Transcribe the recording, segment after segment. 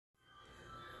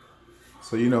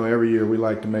So you know, every year we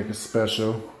like to make a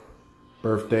special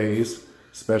birthdays,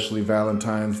 especially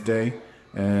Valentine's Day.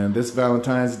 And this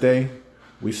Valentine's Day,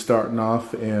 we starting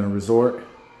off in a resort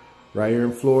right here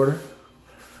in Florida.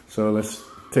 So let's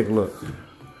take a look.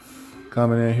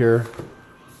 Coming in here,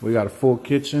 we got a full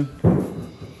kitchen.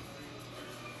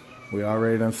 We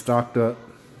already done stocked up.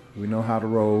 We know how to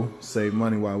roll, save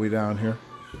money while we down here.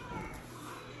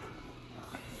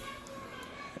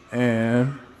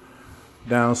 And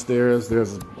downstairs,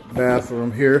 there's a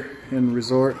bathroom here in the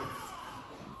resort.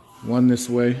 One this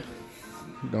way.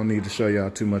 Don't need to show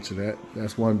y'all too much of that.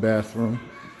 That's one bathroom.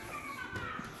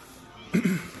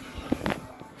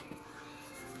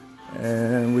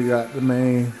 And we got the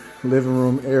main living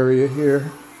room area here.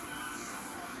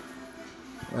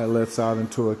 That lets out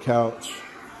into a couch.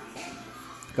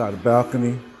 Got a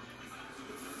balcony.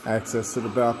 Access to the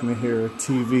balcony here,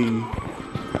 TV.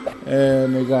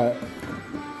 And they got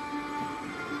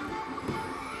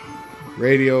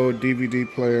radio, DVD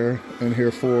player in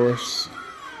here for us.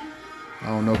 I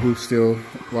don't know who still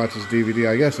watches DVD.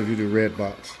 I guess if you do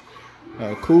Redbox.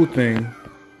 Cool thing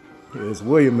is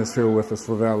William is here with us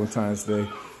for Valentine's Day.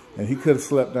 And he could have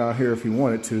slept down here if he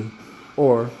wanted to.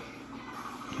 Or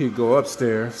he'd go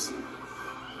upstairs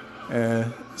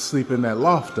and sleep in that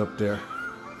loft up there.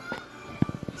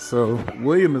 So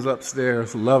William is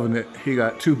upstairs loving it. He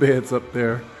got 2 beds up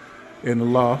there in the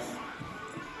loft.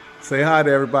 Say hi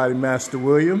to everybody, Master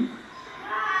William.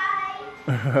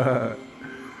 Hi.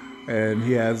 And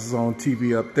he has his own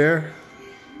TV up there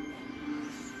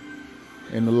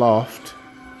in the loft.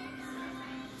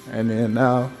 And then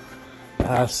now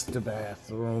that's the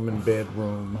bathroom and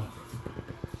bedroom.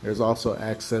 There's also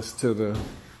access to the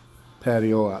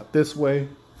patio out this way.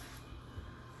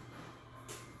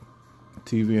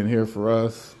 TV in here for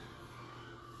us.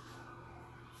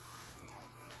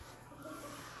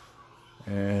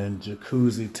 And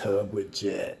jacuzzi tub with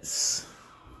jets.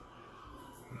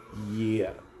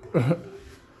 Yeah.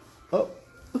 Oh,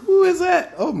 who is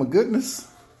that? Oh my goodness.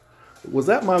 Was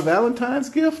that my Valentine's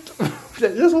gift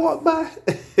that just walked by?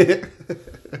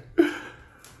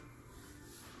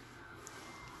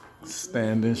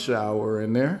 Standing shower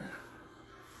in there.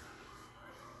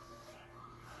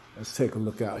 Let's take a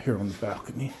look out here on the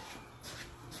balcony.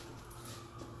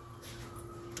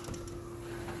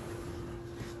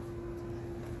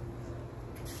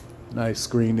 Nice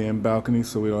screened-in balcony,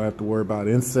 so we don't have to worry about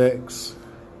insects.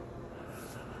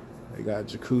 They got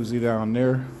jacuzzi down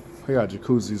there. They got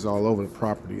jacuzzis all over the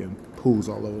property and pools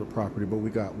all over the property, but we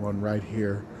got one right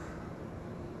here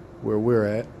where we're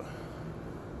at.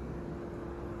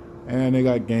 And they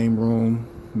got game room,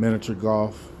 miniature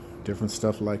golf, different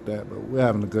stuff like that. But we're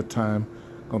having a good time.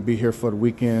 Gonna be here for the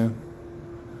weekend.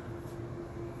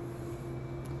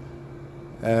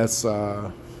 That's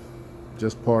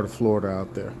just part of Florida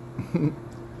out there.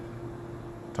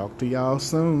 Talk to y'all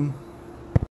soon.